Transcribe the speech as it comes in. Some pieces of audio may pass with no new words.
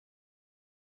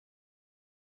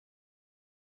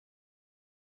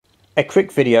A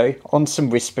quick video on some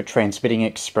WSPR transmitting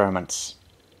experiments.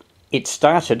 It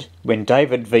started when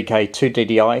David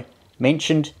VK3YE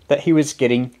mentioned that he was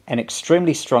getting an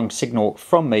extremely strong signal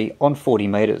from me on 40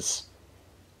 meters,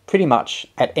 pretty much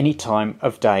at any time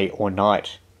of day or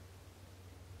night.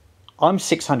 I'm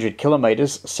 600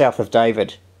 kilometers south of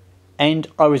David, and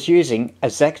I was using a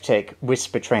Zactec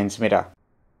WSPR transmitter.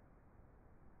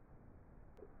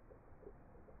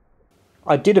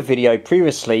 I did a video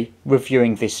previously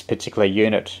reviewing this particular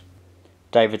unit.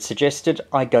 David suggested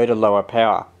I go to lower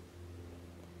power.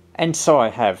 And so I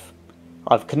have.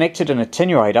 I've connected an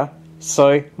attenuator,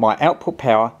 so my output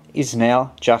power is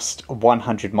now just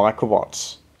 100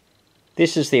 microwatts.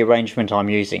 This is the arrangement I'm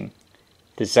using.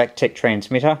 The Zactec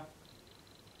transmitter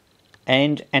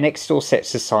and an Extorset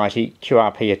Society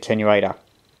QRP attenuator.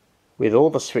 With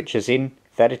all the switches in,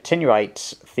 that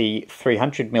attenuates the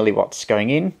 300 milliwatts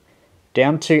going in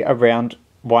down to around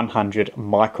 100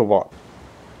 microwatt.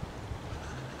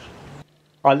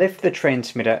 I left the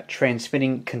transmitter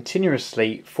transmitting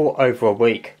continuously for over a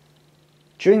week.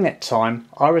 During that time,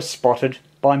 I was spotted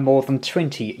by more than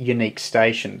 20 unique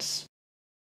stations.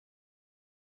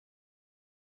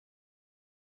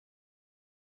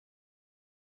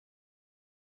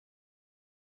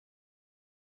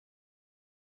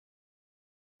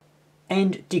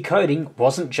 And decoding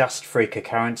wasn't just freak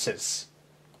occurrences.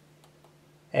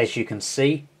 As you can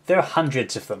see, there are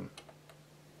hundreds of them.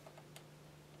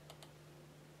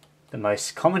 The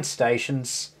most common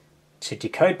stations to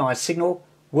decode my signal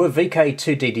were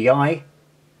VK2DDI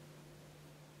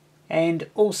and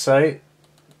also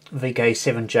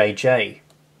VK7JJ.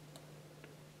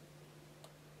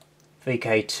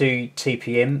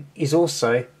 VK2TPM is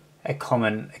also a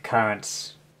common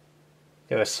occurrence.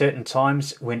 There are certain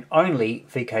times when only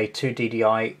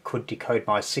VK2DDI could decode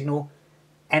my signal,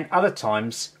 and other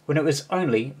times when it was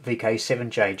only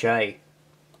VK7JJ.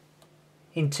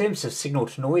 In terms of signal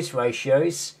to noise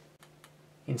ratios,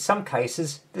 in some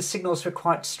cases the signals were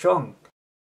quite strong.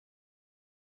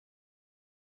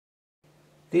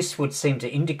 This would seem to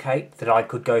indicate that I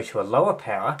could go to a lower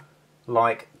power,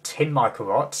 like 10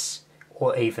 microwatts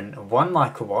or even 1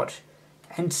 microwatt,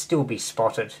 and still be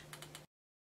spotted.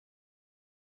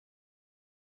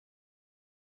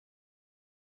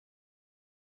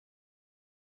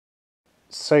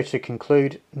 So to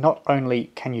conclude, not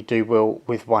only can you do well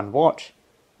with 1 watt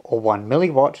or 1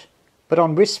 milliwatt, but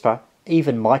on WSPR,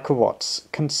 even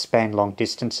microwatts can span long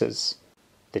distances.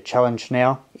 The challenge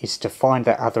now is to find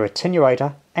that other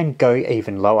attenuator and go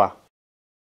even lower.